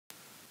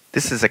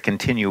This is a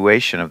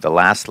continuation of the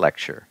last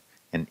lecture,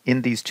 and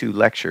in these two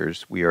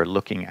lectures we are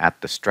looking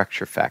at the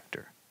structure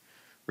factor.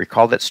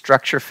 Recall that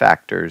structure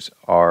factors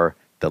are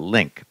the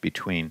link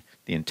between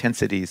the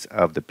intensities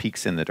of the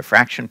peaks in the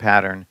diffraction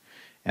pattern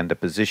and the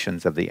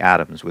positions of the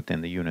atoms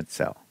within the unit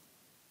cell.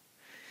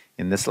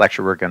 In this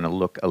lecture we're going to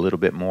look a little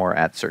bit more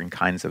at certain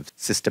kinds of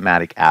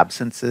systematic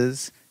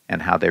absences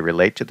and how they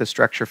relate to the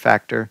structure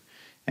factor,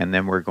 and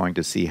then we're going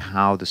to see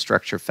how the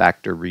structure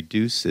factor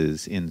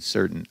reduces in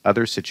certain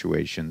other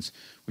situations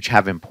which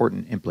have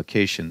important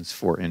implications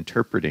for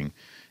interpreting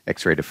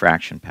X-ray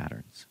diffraction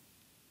patterns.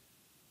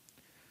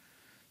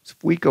 So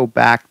if we go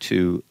back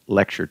to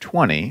lecture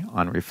 20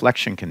 on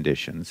reflection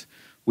conditions,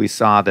 we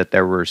saw that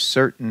there were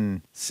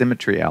certain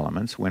symmetry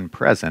elements when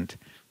present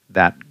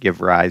that give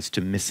rise to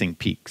missing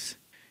peaks.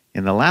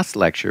 In the last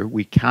lecture,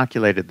 we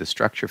calculated the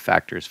structure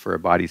factors for a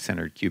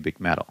body-centered cubic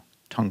metal,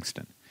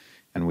 tungsten,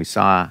 and we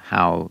saw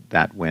how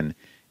that when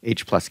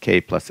H plus K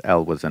plus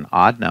L was an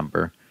odd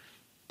number,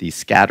 the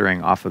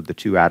scattering off of the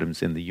two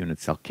atoms in the unit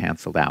cell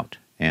canceled out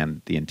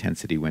and the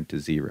intensity went to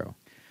 0.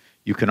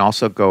 You can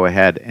also go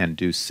ahead and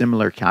do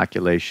similar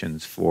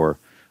calculations for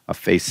a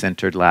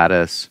face-centered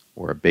lattice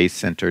or a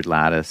base-centered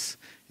lattice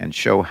and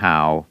show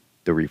how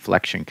the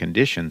reflection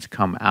conditions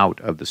come out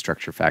of the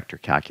structure factor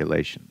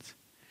calculations.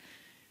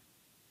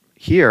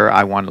 Here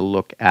I want to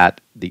look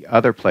at the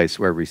other place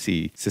where we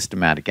see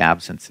systematic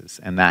absences,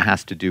 and that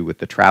has to do with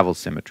the travel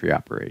symmetry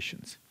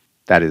operations.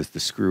 That is the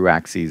screw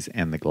axes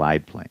and the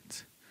glide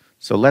planes.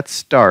 So let's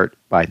start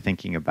by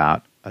thinking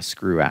about a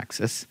screw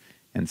axis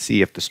and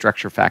see if the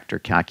structure factor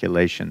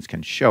calculations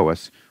can show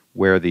us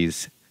where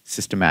these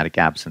systematic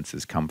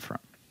absences come from.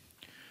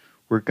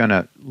 We're going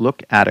to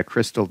look at a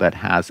crystal that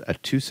has a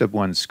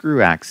 2(1)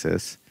 screw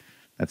axis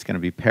that's going to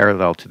be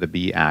parallel to the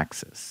B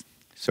axis.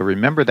 So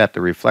remember that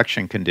the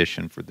reflection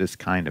condition for this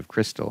kind of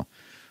crystal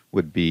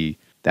would be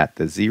that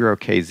the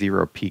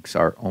 0K0 peaks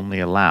are only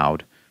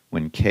allowed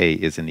when K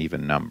is an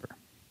even number.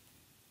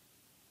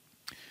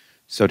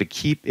 So to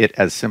keep it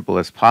as simple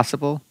as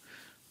possible,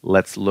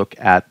 let's look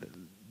at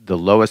the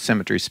lowest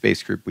symmetry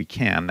space group we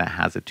can that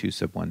has a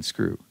 2(1)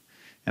 screw,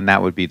 and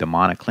that would be the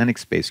monoclinic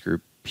space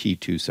group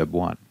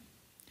P2(1).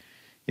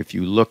 If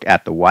you look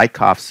at the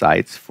Wyckoff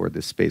sites for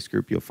this space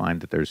group, you'll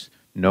find that there's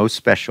no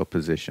special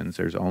positions,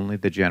 there's only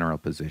the general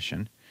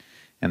position,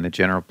 and the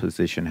general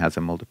position has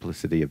a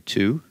multiplicity of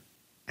 2,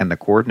 and the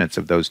coordinates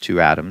of those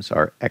two atoms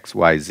are x,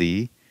 y,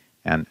 z,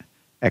 and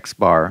x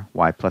bar,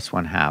 y plus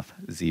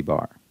 1/2, z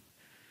bar.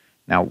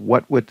 Now,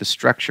 what would the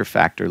structure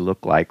factor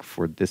look like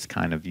for this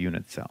kind of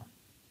unit cell?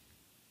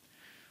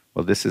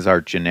 Well, this is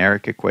our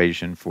generic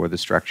equation for the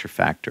structure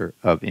factor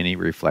of any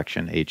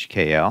reflection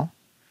HKL.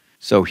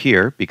 So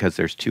here, because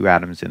there's two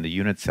atoms in the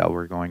unit cell,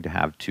 we're going to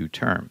have two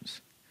terms.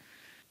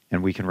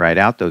 And we can write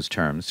out those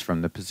terms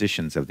from the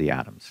positions of the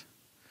atoms.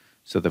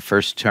 So the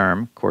first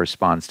term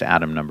corresponds to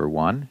atom number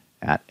 1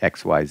 at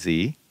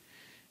XYZ,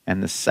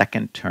 and the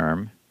second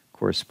term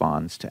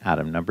corresponds to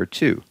atom number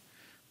 2,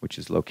 which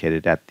is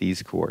located at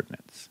these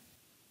coordinates.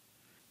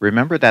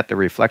 Remember that the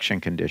reflection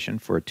condition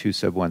for a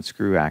 2(1)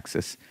 screw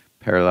axis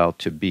parallel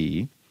to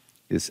B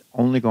is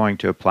only going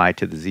to apply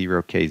to the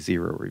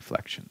 0K0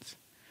 reflections.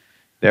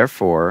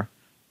 Therefore,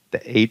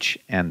 the H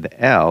and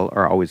the L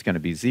are always going to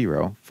be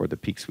 0 for the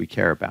peaks we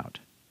care about.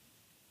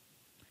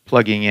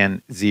 Plugging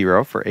in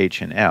 0 for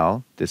H and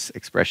L, this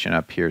expression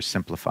up here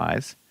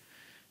simplifies.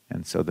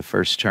 And so the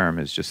first term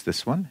is just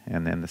this one,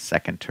 and then the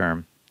second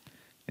term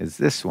is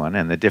this one.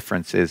 And the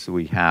difference is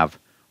we have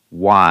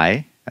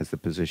Y as the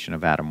position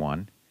of atom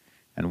 1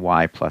 and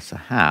Y plus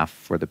 1/2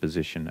 for the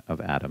position of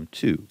atom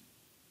 2.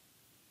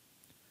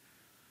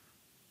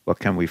 Well,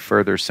 can we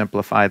further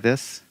simplify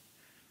this?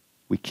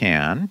 We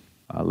can.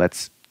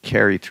 Let's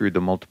carry through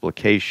the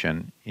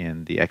multiplication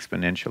in the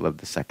exponential of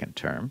the second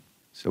term.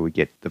 So we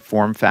get the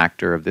form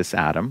factor of this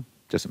atom.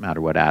 Doesn't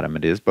matter what atom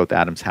it is. Both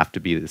atoms have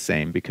to be the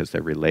same because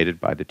they're related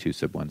by the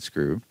 2(1)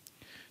 screw,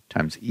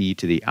 times e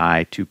to the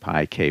I 2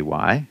 pi ky.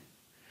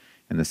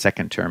 And the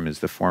second term is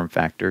the form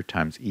factor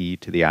times e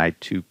to the I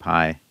 2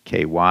 pi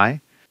ky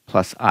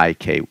plus I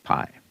k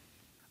pi.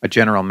 A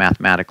general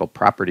mathematical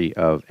property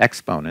of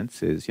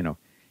exponents is,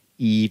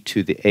 e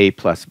to the a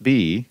plus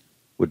b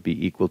would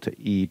be equal to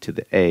e to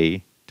the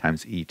a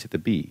times e to the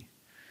b.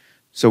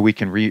 So we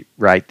can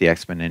rewrite the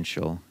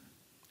exponential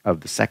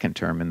of the second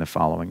term in the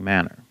following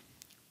manner.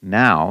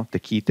 Now, the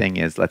key thing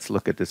is, let's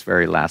look at this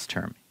very last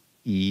term,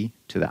 e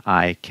to the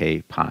I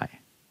k pi.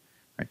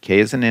 Right, k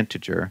is an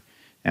integer,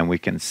 and we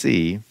can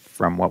see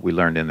from what we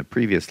learned in the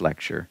previous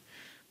lecture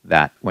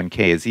that when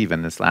k is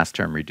even, this last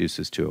term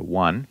reduces to a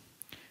 1,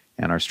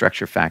 and our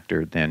structure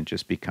factor then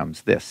just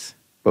becomes this.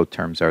 Both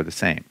terms are the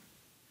same.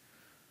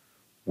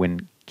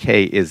 When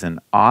k is an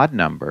odd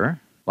number,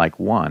 like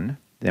 1,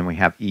 then we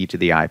have e to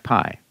the I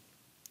pi,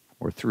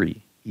 or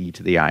 3, e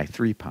to the I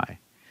 3 pi.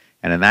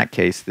 And in that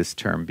case, this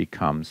term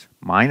becomes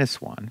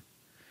minus 1,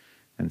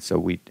 and so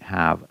we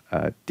have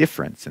a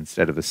difference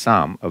instead of a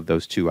sum of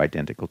those two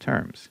identical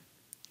terms.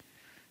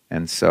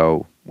 And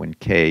so when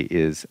k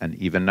is an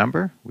even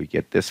number, we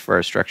get this for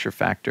our structure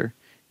factor,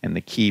 And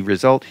the key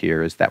result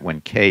here is that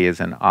when k is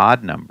an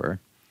odd number,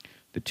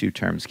 the two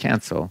terms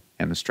cancel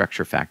and the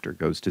structure factor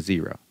goes to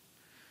 0.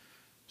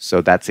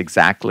 So that's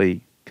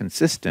exactly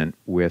consistent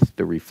with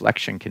the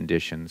reflection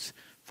conditions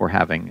for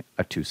having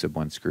a 2 sub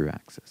 1 screw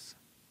axis.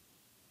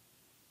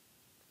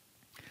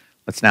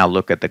 Let's now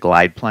look at the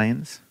glide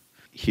planes.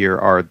 Here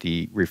are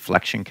the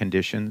reflection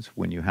conditions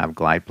when you have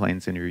glide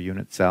planes in your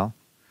unit cell.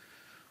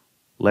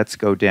 Let's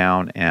go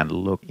down and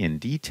look in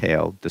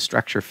detail the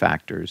structure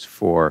factors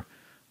for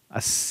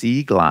a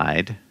C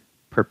glide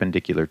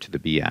perpendicular to the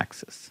B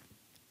axis.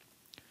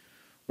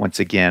 Once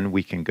again,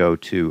 we can go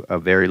to a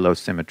very low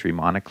symmetry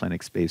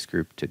monoclinic space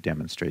group to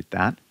demonstrate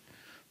that.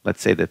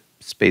 Let's say the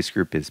space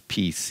group is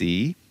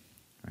PC,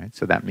 right?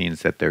 So that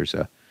means that there's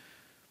a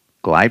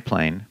glide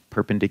plane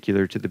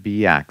perpendicular to the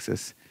B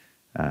axis,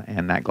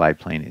 and that glide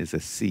plane is a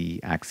C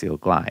axial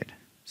glide.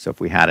 So if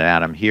we had an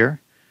atom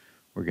here,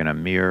 we're going to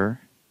mirror,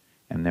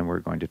 and then we're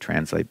going to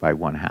translate by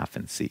 1/2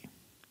 in C.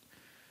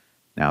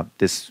 Now,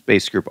 this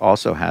space group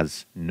also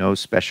has no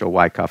special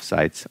Wyckoff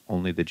sites,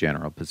 only the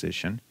general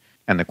position,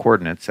 and the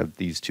coordinates of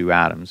these two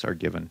atoms are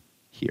given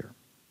here.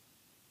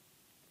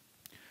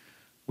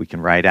 We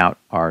can write out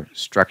our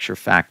structure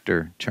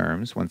factor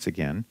terms once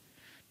again.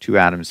 2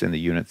 atoms in the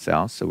unit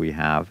cell, so we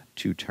have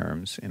 2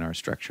 terms in our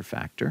structure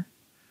factor.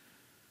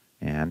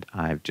 And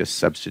I've just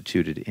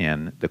substituted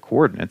in the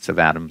coordinates of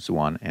atoms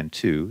 1 and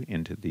 2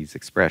 into these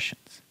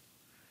expressions.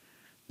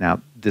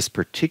 Now, this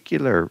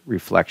particular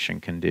reflection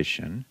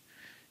condition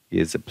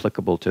is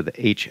applicable to the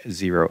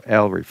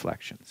H0L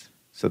reflections.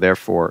 So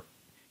therefore,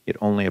 it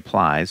only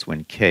applies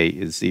when k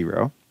is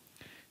 0.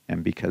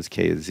 And because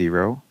k is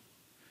 0,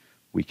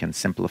 we can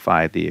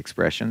simplify the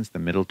expressions. The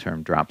middle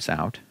term drops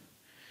out,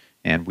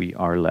 and we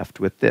are left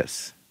with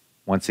this.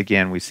 Once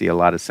again, we see a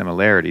lot of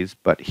similarities,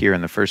 but here in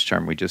the first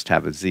term we just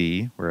have a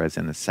z, whereas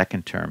in the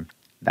second term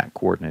that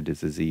coordinate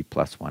is a z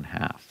plus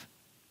 1/2.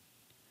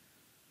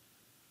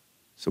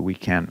 So we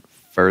can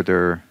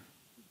further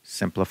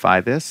simplify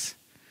this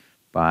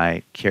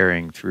by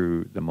carrying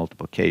through the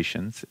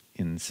multiplications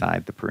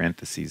inside the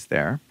parentheses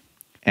there.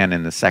 And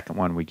in the second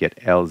one we get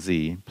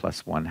Lz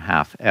plus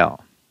 1/2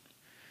 L.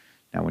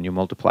 Now when you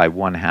multiply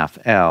 1/2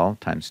 L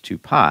times 2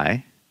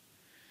 pi,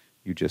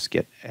 you just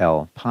get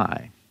L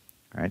pi.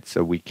 Right?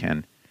 So we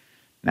can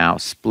now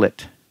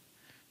split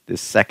this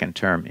second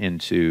term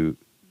into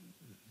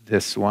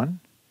this one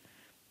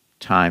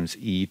times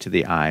e to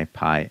the I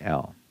pi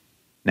L.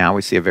 Now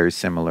we see a very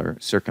similar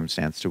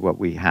circumstance to what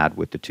we had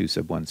with the 2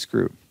 sub 1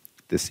 screw.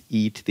 This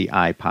e to the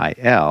I pi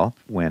L,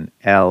 when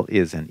L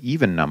is an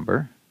even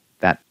number,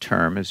 that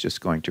term is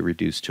just going to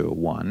reduce to a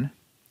 1.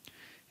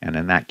 And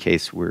in that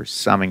case, we're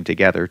summing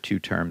together 2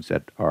 terms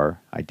that are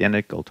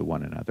identical to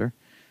one another.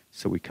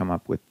 So we come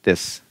up with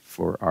this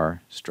for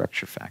our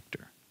structure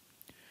factor.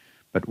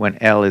 But when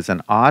L is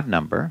an odd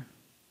number,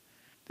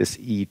 this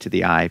e to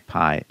the I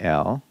pi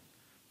L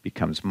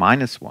becomes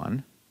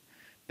 -1.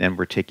 Then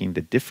we're taking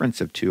the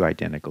difference of 2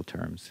 identical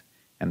terms,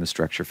 and the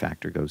structure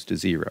factor goes to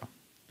 0.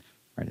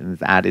 Right? And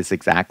that is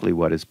exactly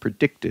what is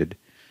predicted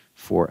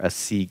for a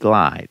C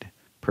glide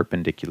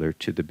perpendicular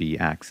to the B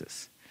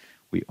axis.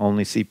 We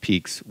only see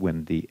peaks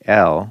when the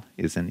L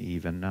is an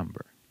even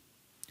number.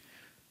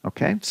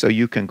 Okay, so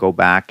you can go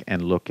back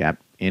and look at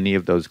any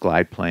of those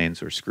glide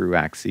planes or screw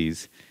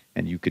axes,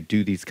 and you could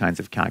do these kinds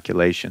of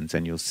calculations,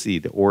 and you'll see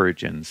the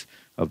origins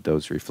of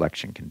those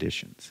reflection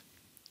conditions.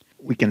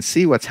 We can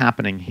see what's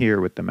happening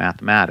here with the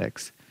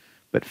mathematics,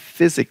 but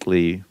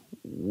physically,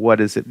 what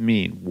does it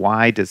mean?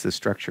 Why does the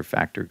structure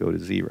factor go to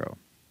 0?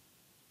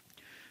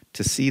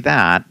 To see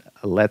that,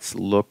 let's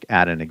look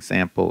at an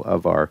example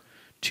of our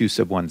 2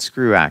 sub 1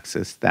 screw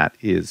axis that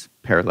is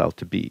parallel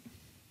to B.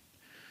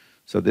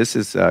 So this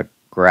is a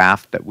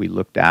graph that we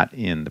looked at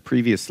in the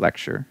previous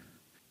lecture.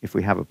 If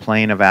we have a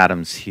plane of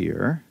atoms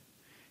here,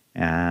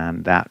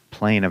 and that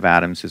plane of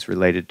atoms is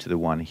related to the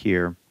one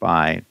here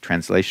by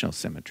translational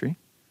symmetry,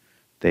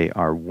 they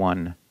are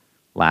 1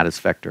 lattice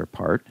vector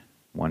apart,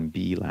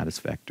 1b lattice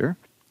vector.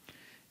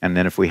 And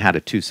then if we had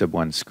a 2 sub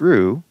 1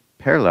 screw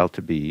parallel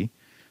to B,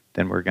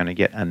 then we're going to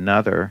get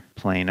another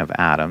plane of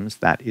atoms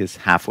that is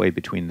halfway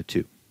between the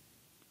two.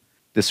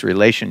 This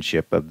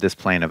relationship of this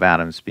plane of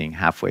atoms being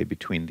halfway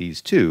between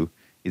these two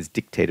is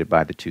dictated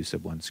by the 2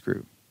 sub 1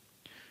 screw.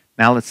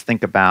 Now let's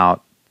think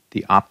about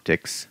the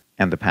optics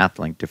and the path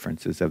length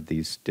differences of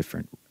these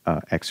different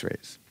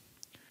X-rays.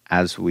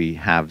 As we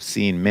have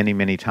seen many,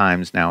 many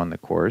times now in the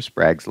course,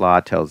 Bragg's law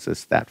tells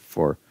us that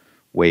for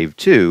wave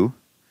 2,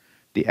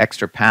 the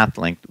extra path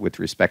length with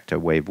respect to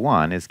wave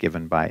 1 is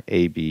given by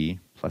AB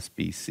plus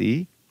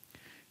BC,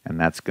 and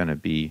that's going to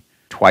be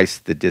twice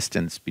the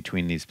distance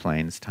between these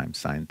planes times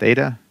sine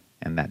theta,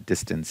 and that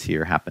distance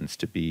here happens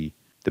to be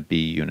the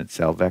B unit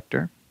cell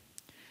vector.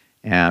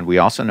 And we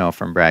also know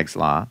from Bragg's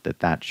law that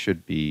that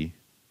should be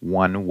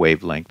 1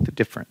 wavelength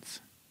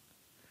difference.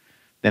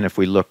 Then if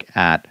we look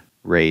at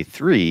ray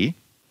 3,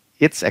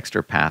 its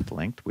extra path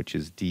length, which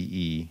is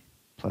DE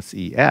plus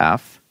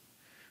EF,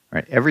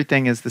 right,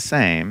 everything is the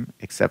same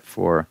except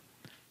for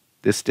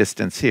This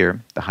distance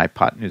here, the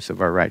hypotenuse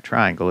of our right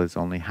triangle, is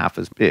only half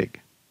as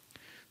big.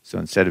 So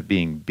instead of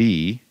being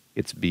b,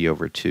 it's b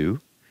over 2.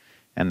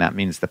 And that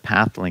means the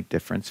path length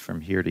difference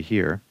from here to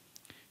here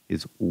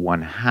is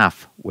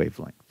 1/2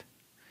 wavelength.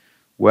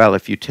 Well,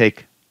 if you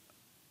take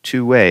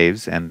two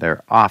waves and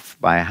they're off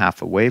by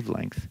 1/2 a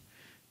wavelength,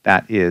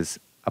 that is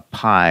a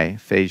pi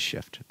phase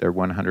shift. They're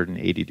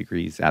 180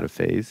 degrees out of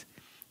phase,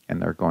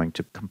 and they're going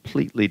to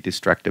completely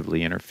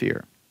destructively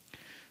interfere.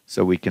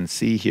 So we can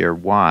see here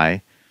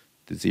why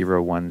the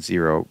 0, 1,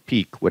 0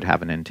 peak would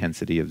have an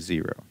intensity of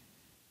 0.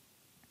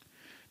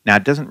 Now,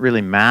 it doesn't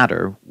really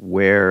matter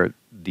where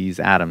these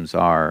atoms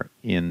are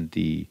in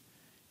the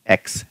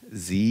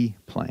xz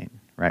plane,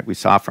 right? We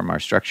saw from our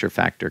structure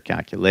factor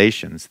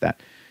calculations that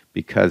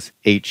because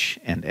H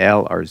and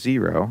L are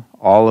 0,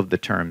 all of the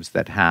terms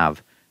that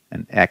have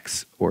an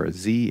X or a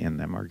Z in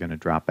them are going to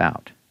drop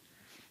out.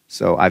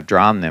 So I've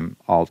drawn them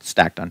all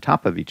stacked on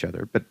top of each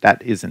other, but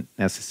that isn't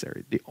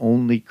necessary. The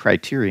only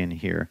criterion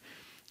here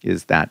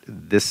is that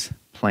this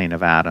plane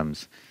of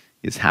atoms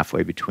is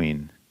halfway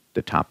between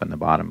the top and the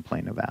bottom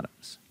plane of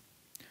atoms.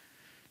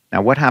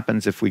 Now, what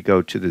happens if we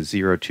go to the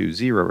 0, 2,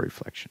 0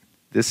 reflection?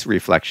 This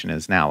reflection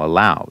is now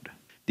allowed.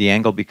 The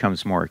angle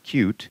becomes more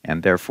acute,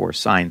 and therefore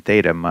sine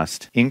theta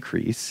must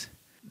increase.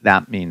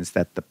 That means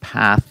that the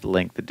path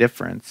length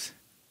difference,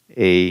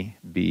 A,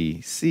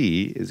 B,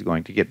 C, is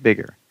going to get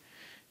bigger.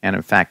 And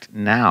in fact,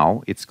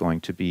 now it's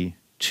going to be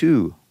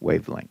 2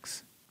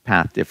 wavelengths,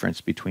 path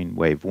difference between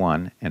wave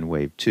 1 and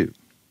wave 2.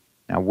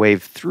 Now,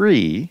 wave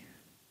 3,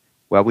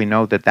 well, we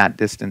know that that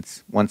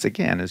distance, once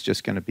again, is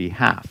just going to be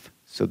half.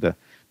 So the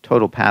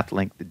total path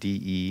length, the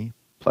DE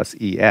plus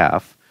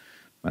EF,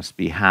 must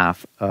be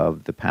half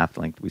of the path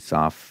length we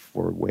saw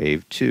for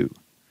wave 2.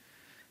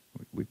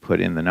 We put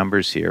in the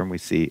numbers here and we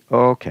see,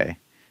 oh, okay,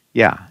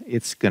 yeah,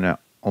 it's going to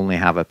only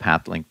have a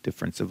path length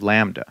difference of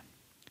lambda.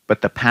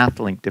 But the path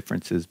length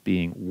differences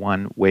being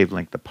 1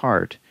 wavelength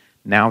apart,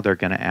 now they're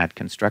going to add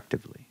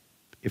constructively.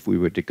 If we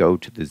were to go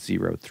to the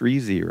 0, 3,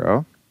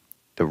 0,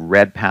 the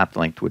red path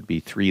length would be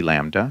 3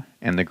 lambda,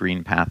 and the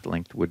green path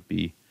length would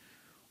be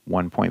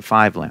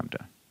 1.5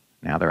 lambda.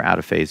 Now they're out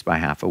of phase by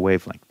half a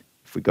wavelength.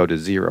 If we go to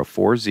 0,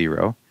 4,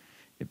 0,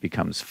 it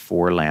becomes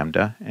 4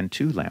 lambda and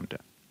 2 lambda.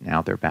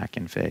 Now they're back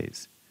in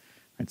phase.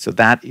 Right, so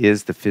that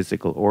is the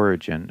physical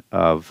origin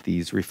of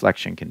these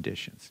reflection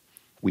conditions.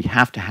 We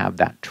have to have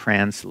that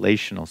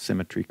translational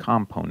symmetry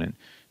component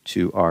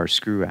to our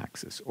screw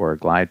axis or a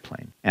glide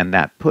plane. And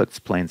that puts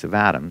planes of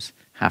atoms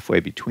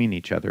halfway between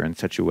each other in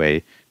such a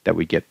way that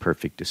we get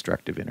perfect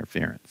destructive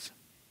interference.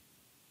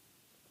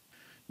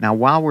 Now,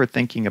 while we're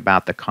thinking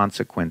about the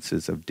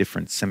consequences of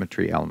different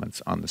symmetry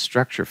elements on the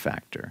structure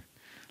factor,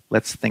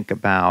 let's think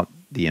about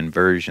the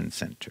inversion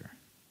center.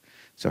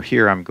 So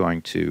here I'm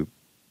going to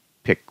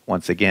pick,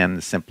 once again,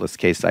 the simplest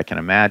case I can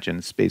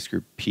imagine, space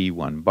group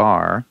P1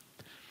 bar.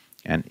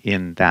 And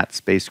in that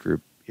space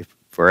group, if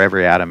for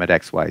every atom at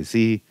x, y,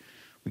 z,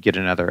 we get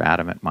another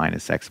atom at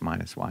minus x,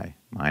 minus y,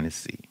 minus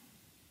z.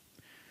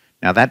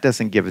 Now, that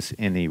doesn't give us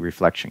any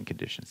reflection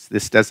conditions.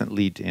 This doesn't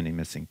lead to any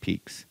missing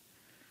peaks.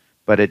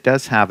 But it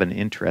does have an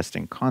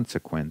interesting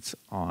consequence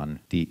on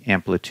the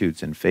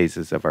amplitudes and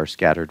phases of our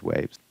scattered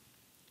waves.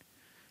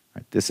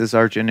 Right, this is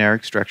our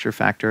generic structure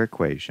factor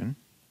equation.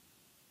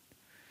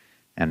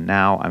 And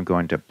now I'm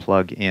going to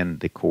plug in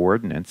the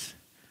coordinates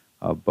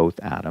of both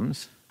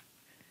atoms.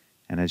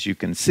 And as you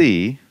can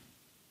see,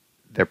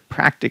 they're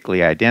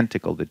practically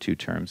identical, the two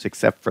terms,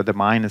 except for the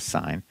minus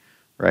sign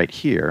right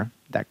here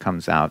that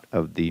comes out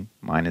of the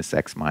minus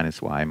x,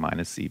 minus y,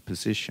 minus z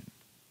position.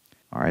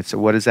 All right, so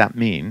what does that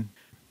mean?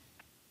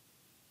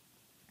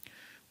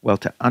 Well,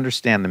 to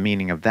understand the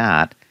meaning of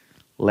that,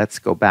 let's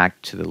go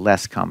back to the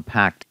less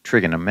compact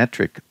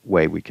trigonometric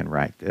way we can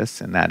write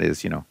this, and that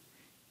is,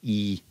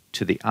 e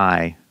to the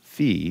I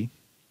phi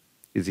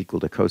is equal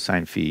to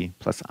cosine phi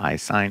plus I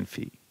sine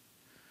phi.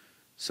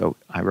 So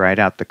I write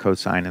out the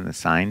cosine and the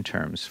sine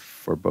terms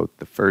for both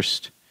the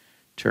first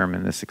term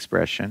in this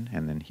expression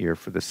and then here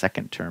for the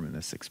second term in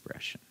this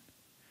expression.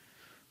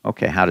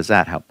 Okay, how does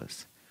that help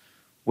us?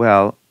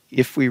 Well,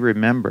 if we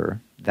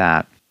remember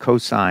that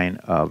cosine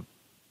of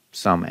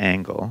some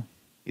angle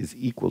is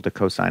equal to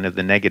cosine of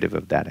the negative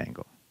of that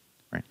angle,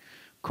 right?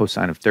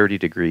 Cosine of 30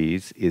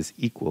 degrees is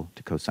equal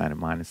to cosine of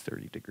minus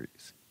 30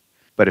 degrees.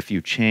 But if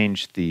you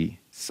change the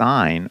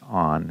sign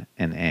on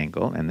an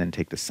angle and then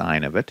take the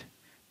sine of it,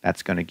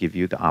 that's going to give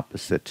you the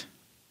opposite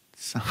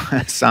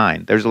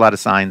sign. There's a lot of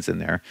signs in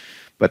there,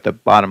 but the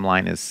bottom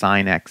line is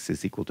sine x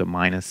is equal to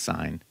minus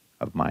sine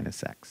of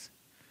minus x.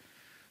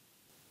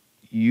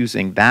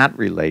 Using that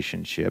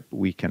relationship,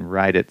 we can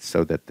write it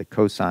so that the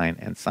cosine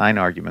and sine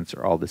arguments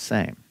are all the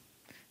same.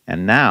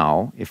 And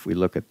now, if we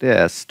look at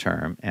this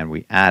term and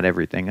we add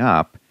everything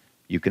up,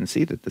 you can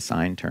see that the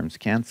sine terms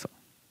cancel.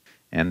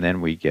 And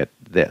then we get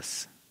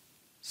this.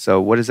 So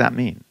what does that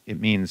mean? It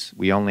means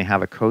we only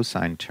have a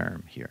cosine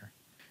term here.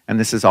 And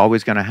this is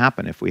always going to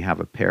happen if we have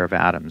a pair of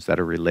atoms that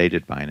are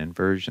related by an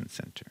inversion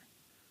center.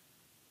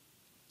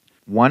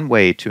 One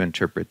way to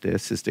interpret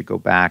this is to go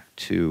back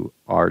to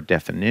our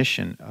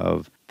definition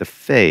of the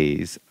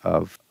phase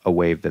of a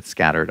wave that's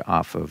scattered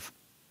off of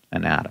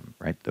an atom,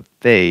 right? The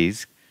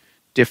phase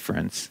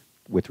difference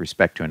with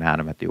respect to an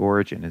atom at the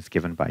origin is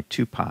given by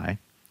 2 pi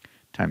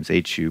times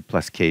HU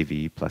plus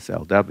KV plus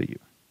LW.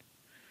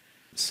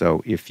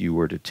 So if you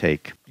were to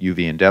take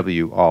UV and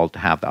W all to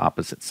have the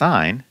opposite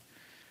sign,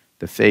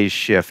 the phase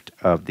shift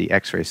of the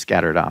X-ray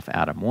scattered off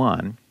atom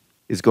 1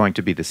 is going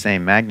to be the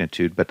same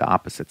magnitude but the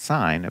opposite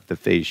sign of the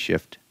phase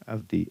shift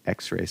of the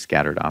X-ray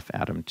scattered off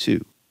atom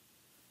 2.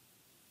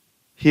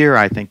 Here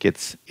I think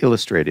it's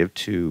illustrative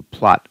to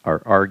plot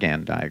our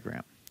argon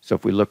diagram. So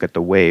if we look at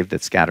the wave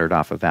that's scattered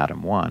off of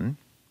atom 1,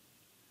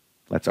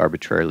 let's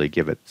arbitrarily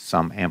give it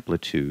some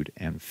amplitude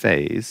and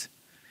phase,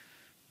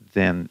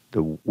 then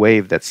the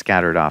wave that's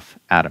scattered off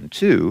atom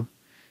 2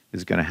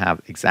 is going to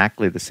have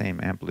exactly the same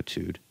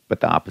amplitude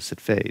but the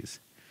opposite phase.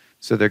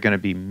 So they're going to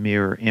be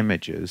mirror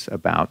images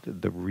about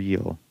the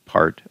real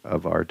part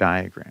of our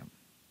diagram.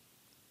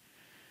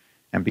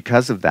 And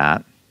because of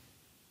that,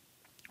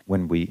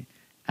 when we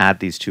add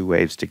these two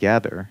waves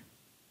together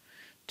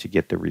to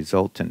get the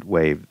resultant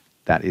wave,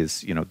 that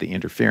is, the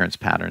interference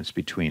patterns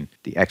between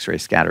the X-ray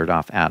scattered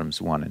off atoms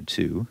 1 and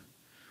 2,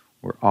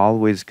 we're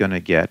always going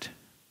to get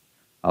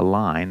a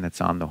line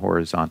that's on the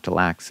horizontal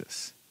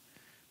axis,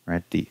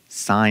 right? The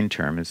sine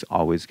term is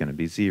always going to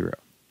be 0.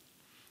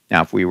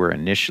 Now, if we were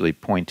initially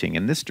pointing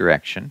in this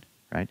direction,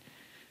 right,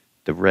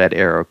 the red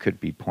arrow could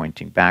be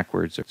pointing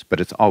backwards,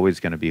 but it's always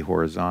going to be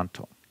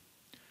horizontal.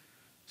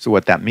 So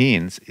what that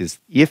means is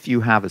if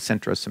you have a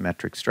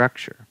centrosymmetric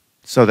structure,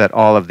 so that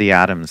all of the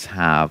atoms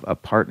have a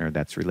partner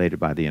that's related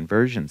by the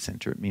inversion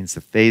center, it means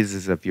the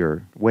phases of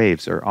your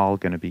waves are all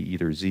going to be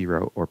either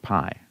 0 or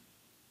pi,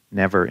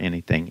 never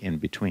anything in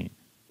between.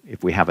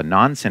 If we have a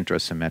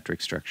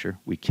non-centrosymmetric structure,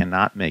 we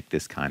cannot make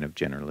this kind of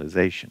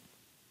generalization.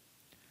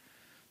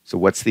 So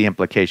what's the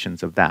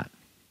implications of that?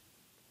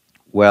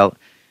 Well,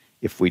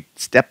 if we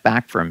step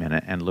back for a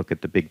minute and look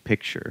at the big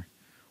picture,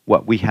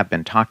 what we have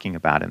been talking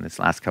about in this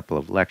last couple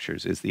of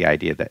lectures is the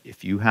idea that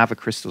if you have a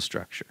crystal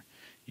structure,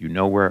 you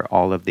know where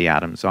all of the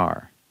atoms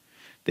are,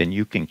 then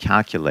you can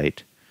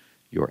calculate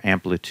your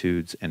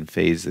amplitudes and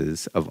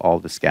phases of all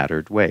the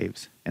scattered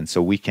waves. And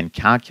so we can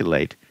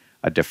calculate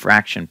a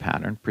diffraction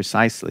pattern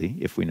precisely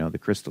if we know the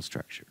crystal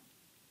structure.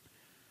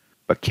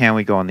 But can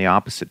we go in the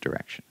opposite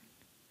direction?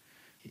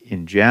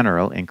 In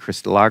general, in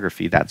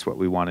crystallography, that's what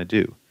we want to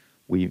do.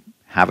 We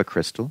have a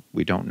crystal,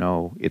 we don't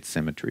know its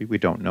symmetry, we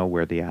don't know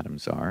where the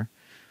atoms are,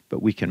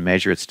 but we can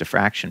measure its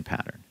diffraction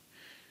pattern.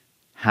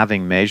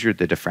 Having measured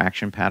the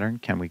diffraction pattern,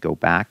 can we go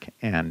back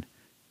and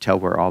tell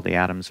where all the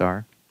atoms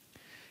are?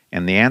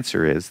 And the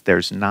answer is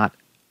there's not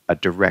a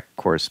direct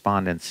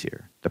correspondence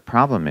here. The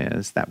problem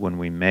is that when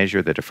we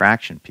measure the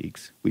diffraction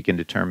peaks, we can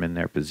determine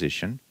their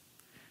position.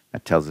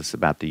 That tells us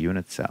about the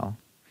unit cell.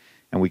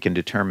 And we can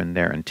determine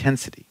their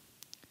intensity,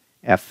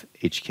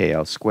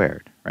 FHKL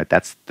squared, right?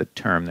 That's the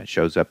term that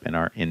shows up in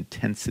our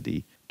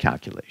intensity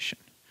calculation.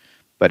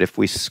 But if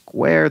we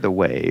square the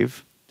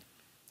wave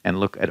and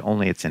look at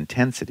only its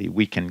intensity,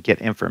 we can get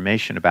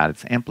information about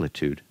its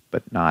amplitude,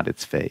 but not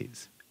its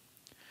phase.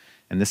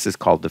 And this is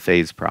called the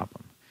phase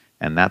problem.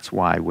 And that's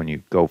why when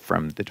you go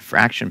from the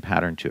diffraction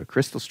pattern to a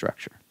crystal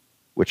structure,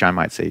 which I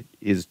might say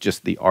is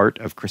just the art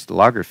of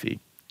crystallography,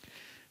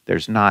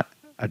 there's not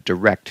a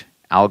direct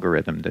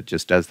algorithm that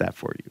just does that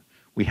for you.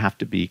 We have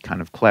to be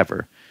kind of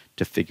clever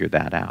to figure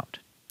that out.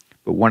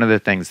 But one of the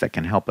things that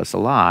can help us a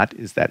lot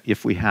is that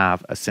if we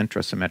have a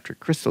centrosymmetric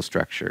crystal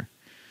structure,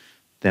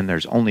 then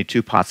there's only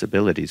two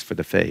possibilities for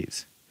the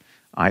phase,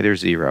 either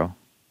 0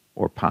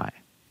 or pi.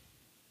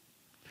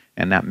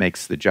 And that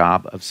makes the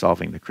job of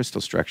solving the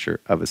crystal structure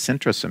of a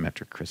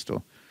centrosymmetric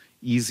crystal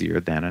easier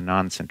than a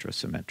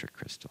non-centrosymmetric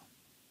crystal.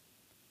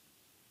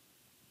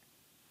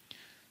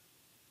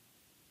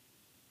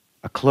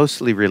 A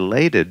closely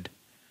related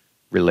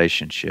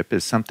relationship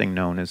is something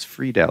known as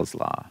Friedel's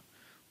law,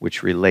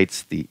 which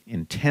relates the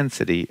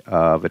intensity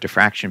of a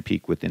diffraction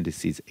peak with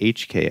indices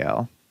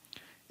HKL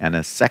and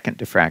a second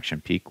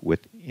diffraction peak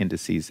with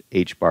indices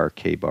H bar,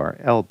 K bar,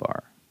 L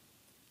bar.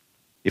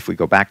 If we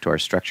go back to our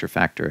structure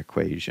factor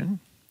equation,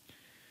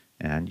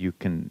 and you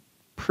can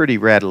pretty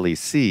readily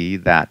see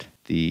that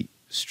the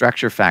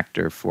structure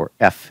factor for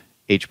F,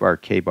 H bar,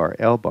 K bar,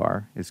 L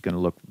bar is going to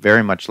look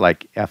very much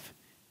like F,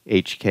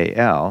 H, K,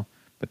 L,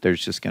 but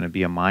there's just going to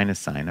be a minus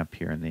sign up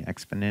here in the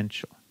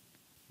exponential.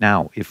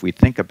 Now, if we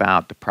think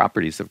about the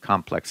properties of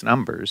complex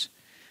numbers,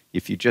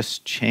 if you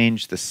just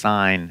change the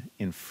sign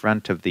in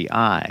front of the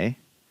I,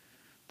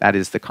 that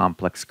is the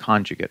complex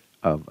conjugate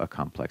of a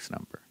complex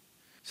number.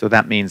 So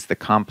that means the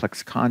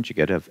complex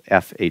conjugate of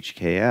F, H,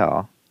 K,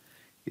 L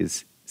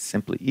is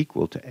simply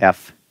equal to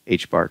F,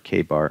 H bar,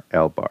 K bar,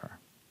 L bar.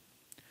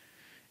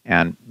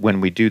 And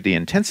when we do the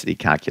intensity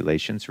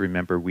calculations,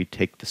 remember we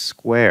take the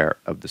square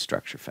of the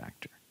structure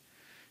factor.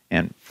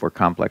 And for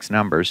complex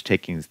numbers,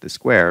 taking the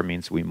square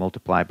means we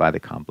multiply by the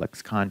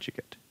complex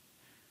conjugate.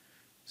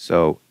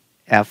 So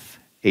F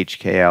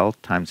HKL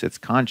times its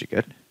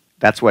conjugate,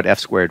 that's what F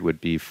squared would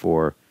be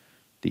for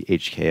the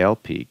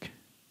HKL peak.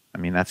 I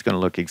mean, that's going to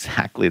look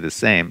exactly the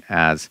same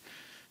as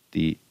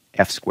the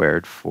f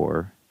squared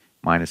for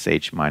minus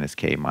h minus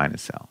k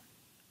minus L.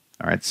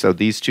 All right, so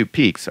these two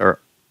peaks are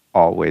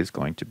always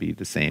going to be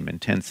the same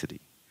intensity,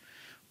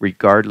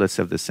 regardless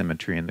of the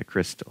symmetry in the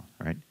crystal.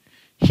 Right?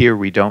 Here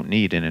we don't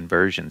need an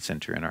inversion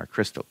center in our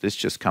crystal. This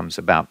just comes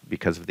about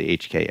because of the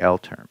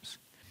HKL terms.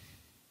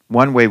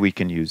 One way we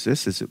can use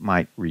this is it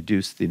might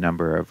reduce the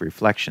number of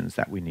reflections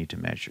that we need to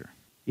measure.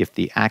 If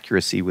the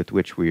accuracy with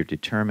which we are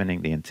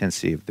determining the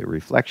intensity of the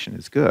reflection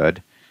is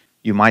good,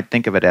 you might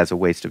think of it as a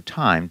waste of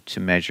time to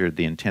measure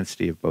the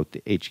intensity of both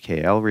the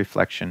HKL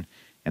reflection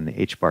and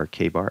the H bar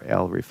K bar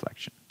L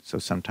reflection. So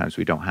sometimes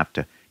we don't have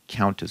to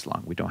count as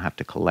long. We don't have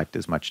to collect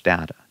as much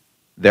data.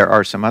 There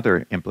are some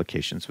other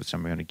implications which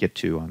I'm going to get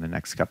to on the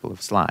next couple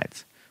of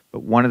slides.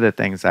 But one of the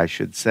things I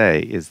should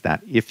say is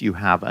that if you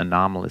have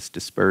anomalous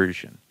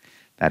dispersion,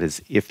 that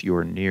is, if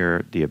you're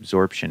near the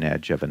absorption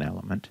edge of an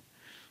element,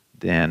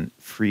 then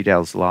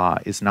Friedel's law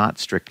is not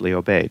strictly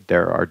obeyed.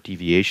 There are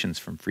deviations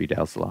from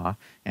Friedel's law,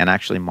 and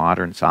actually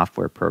modern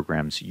software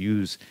programs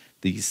use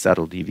these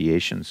subtle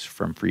deviations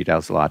from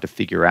Friedel's law to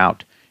figure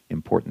out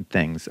important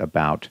things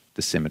about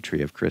the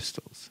symmetry of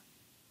crystals.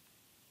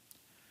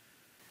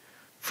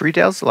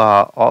 Friedel's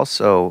law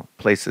also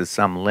places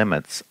some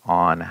limits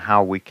on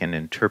how we can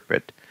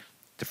interpret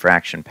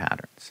diffraction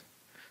patterns.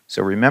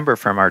 So remember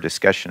from our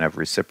discussion of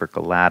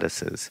reciprocal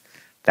lattices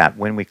that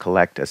when we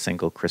collect a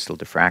single crystal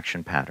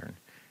diffraction pattern,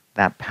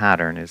 that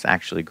pattern is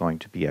actually going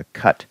to be a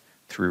cut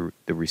through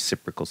the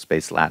reciprocal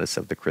space lattice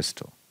of the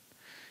crystal.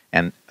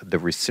 And the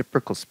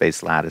reciprocal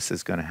space lattice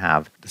is going to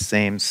have the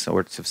same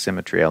sorts of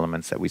symmetry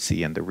elements that we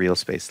see in the real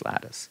space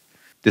lattice.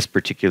 This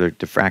particular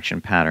diffraction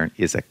pattern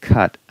is a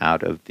cut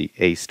out of the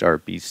A star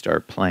B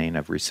star plane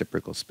of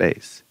reciprocal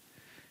space.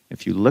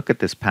 If you look at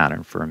this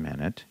pattern for a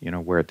minute,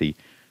 where the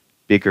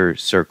bigger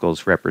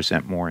circles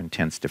represent more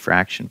intense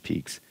diffraction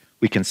peaks,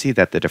 we can see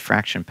that the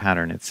diffraction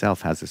pattern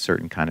itself has a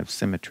certain kind of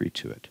symmetry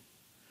to it.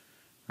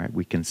 Right?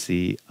 We can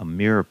see a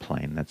mirror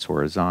plane that's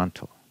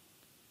horizontal.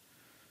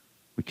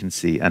 We can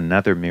see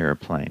another mirror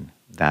plane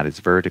that is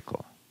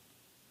vertical.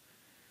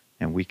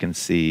 And we can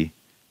see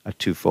a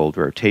twofold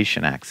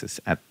rotation axis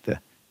at the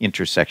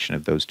intersection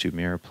of those two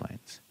mirror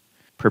planes.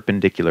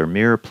 Perpendicular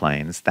mirror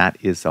planes, that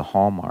is a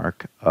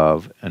hallmark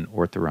of an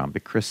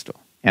orthorhombic crystal.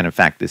 And in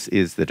fact, this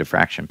is the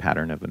diffraction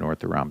pattern of an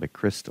orthorhombic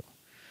crystal.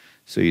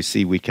 So you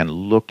see, we can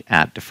look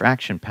at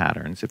diffraction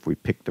patterns if we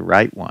pick the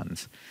right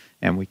ones,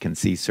 and we can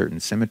see certain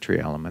symmetry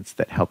elements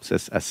that helps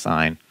us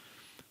assign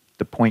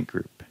the point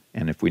group.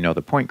 And if we know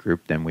the point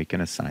group, then we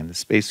can assign the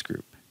space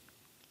group.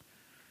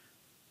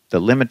 The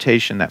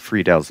limitation that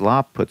Friedel's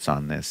law puts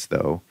on this,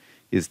 though,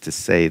 is to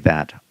say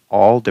that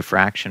all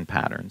diffraction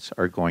patterns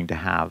are going to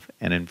have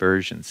an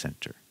inversion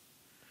center.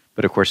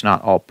 But of course,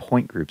 not all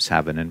point groups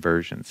have an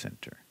inversion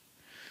center.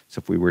 So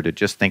if we were to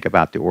just think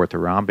about the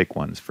orthorhombic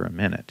ones for a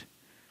minute,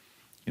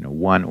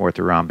 one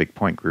orthorhombic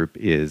point group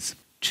is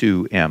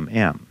 2mm,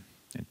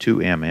 and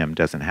 2mm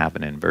doesn't have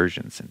an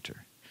inversion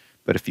center.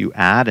 But if you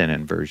add an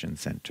inversion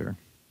center,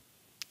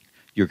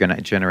 you're going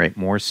to generate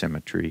more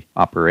symmetry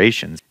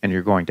operations, and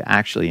you're going to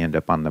actually end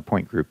up on the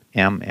point group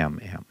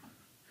MMM.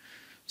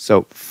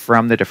 So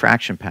from the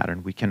diffraction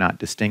pattern, we cannot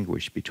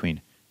distinguish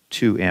between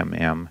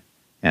 2mm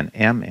and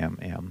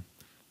MMM.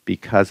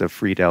 Because of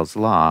Friedel's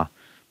law,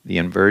 the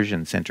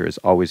inversion center is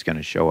always going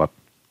to show up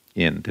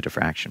in the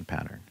diffraction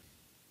pattern.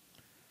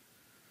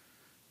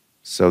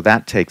 So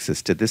that takes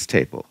us to this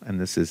table, and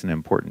this is an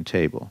important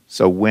table.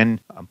 So when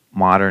a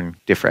modern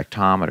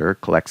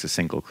diffractometer collects a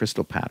single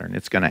crystal pattern,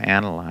 it's going to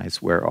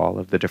analyze where all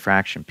of the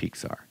diffraction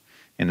peaks are,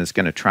 and it's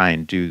going to try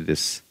and do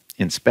this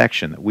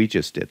inspection that we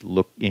just did,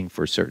 looking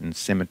for certain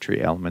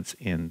symmetry elements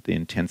in the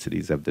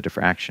intensities of the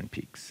diffraction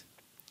peaks.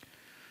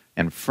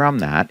 And from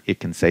that, it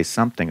can say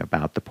something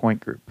about the point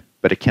group,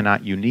 but it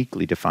cannot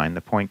uniquely define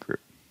the point group.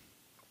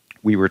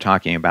 We were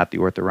talking about the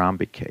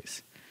orthorhombic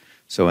case.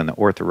 So in the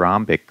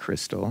orthorhombic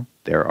crystal,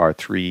 there are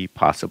three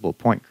possible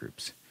point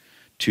groups: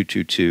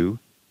 222,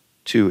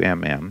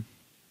 2mm,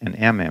 and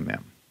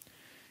MMM.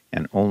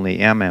 And only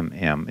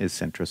MMM is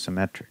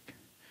centrosymmetric.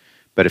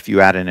 But if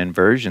you add an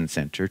inversion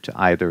center to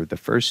either of the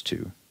first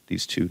two,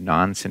 these two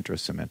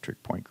non-centrosymmetric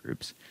point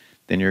groups,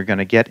 then you're going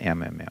to get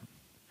MMM.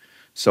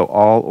 So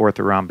all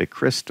orthorhombic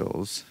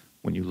crystals,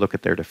 when you look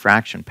at their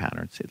diffraction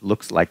patterns, it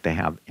looks like they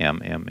have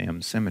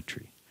MMM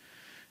symmetry.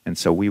 And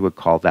so we would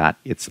call that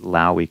its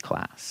Laue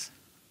class.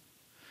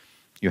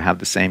 You have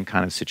the same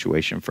kind of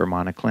situation for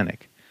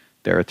monoclinic.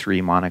 There are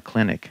three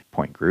monoclinic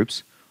point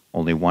groups,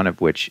 only one of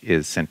which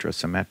is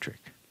centrosymmetric.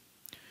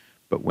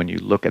 But when you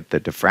look at the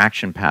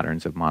diffraction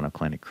patterns of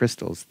monoclinic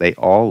crystals, they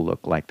all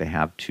look like they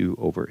have 2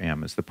 over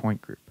m as the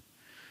point group.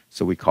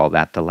 So we call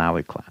that the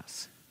Laue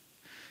class.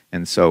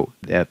 And so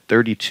the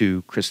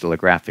 32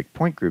 crystallographic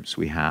point groups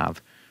we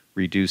have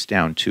reduced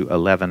down to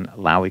 11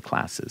 Laue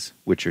classes,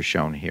 which are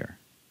shown here.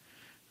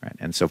 Right?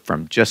 And so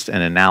from just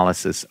an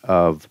analysis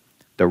of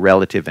the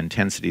relative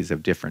intensities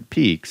of different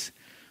peaks,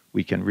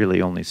 we can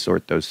really only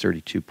sort those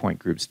 32 point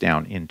groups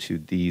down into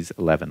these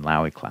 11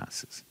 Laue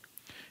classes.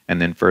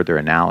 And then further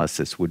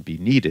analysis would be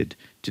needed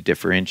to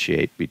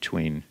differentiate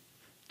between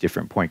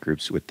different point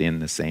groups within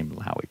the same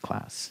Laue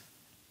class.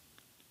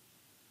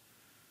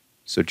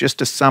 So just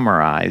to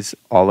summarize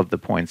all of the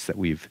points that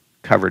we've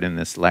covered in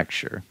this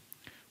lecture,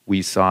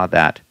 we saw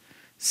that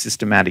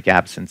systematic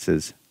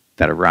absences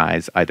that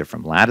arise either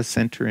from lattice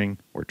centering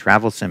or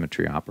travel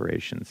symmetry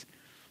operations,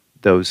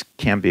 those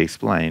can be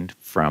explained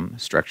from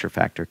structure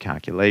factor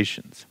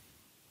calculations.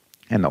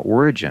 And the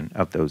origin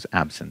of those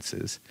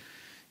absences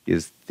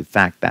is the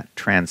fact that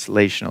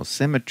translational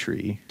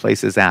symmetry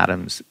places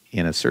atoms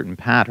in a certain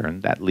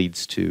pattern that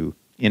leads to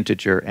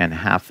integer and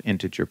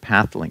half-integer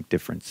path length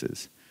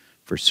differences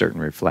for certain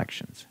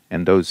reflections.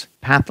 And those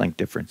path length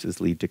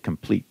differences lead to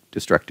complete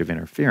destructive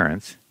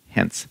interference,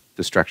 hence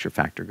the structure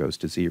factor goes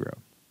to 0.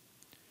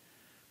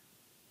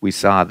 We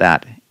saw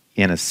that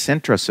in a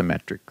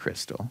centrosymmetric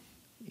crystal,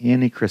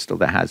 any crystal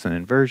that has an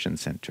inversion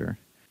center,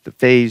 the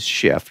phase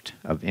shift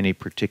of any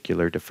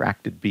particular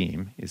diffracted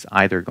beam is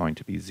either going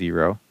to be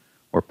 0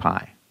 or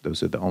pi.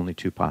 Those are the only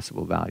two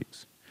possible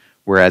values.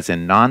 Whereas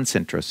in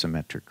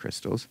noncentrosymmetric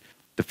crystals,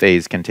 the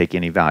phase can take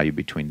any value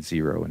between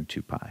 0 and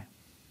 2 pi.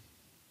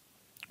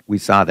 We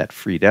saw that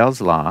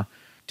Friedel's law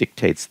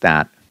dictates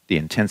that the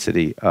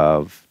intensity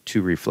of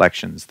two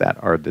reflections that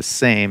are the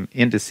same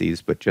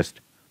indices but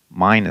just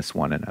minus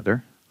one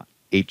another,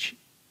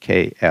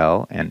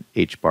 HKL and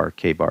H bar,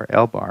 K bar,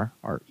 L bar,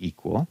 are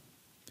equal.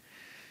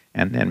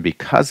 And then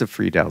because of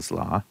Friedel's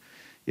law,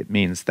 it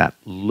means that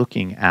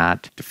looking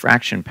at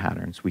diffraction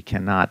patterns, we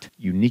cannot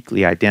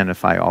uniquely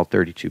identify all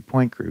 32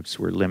 point groups.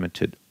 We're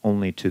limited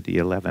only to the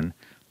 11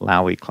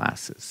 Laue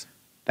classes.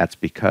 That's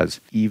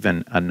because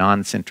even a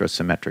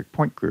non-centrosymmetric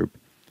point group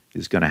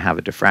is going to have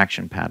a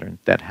diffraction pattern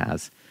that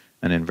has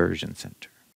an inversion center.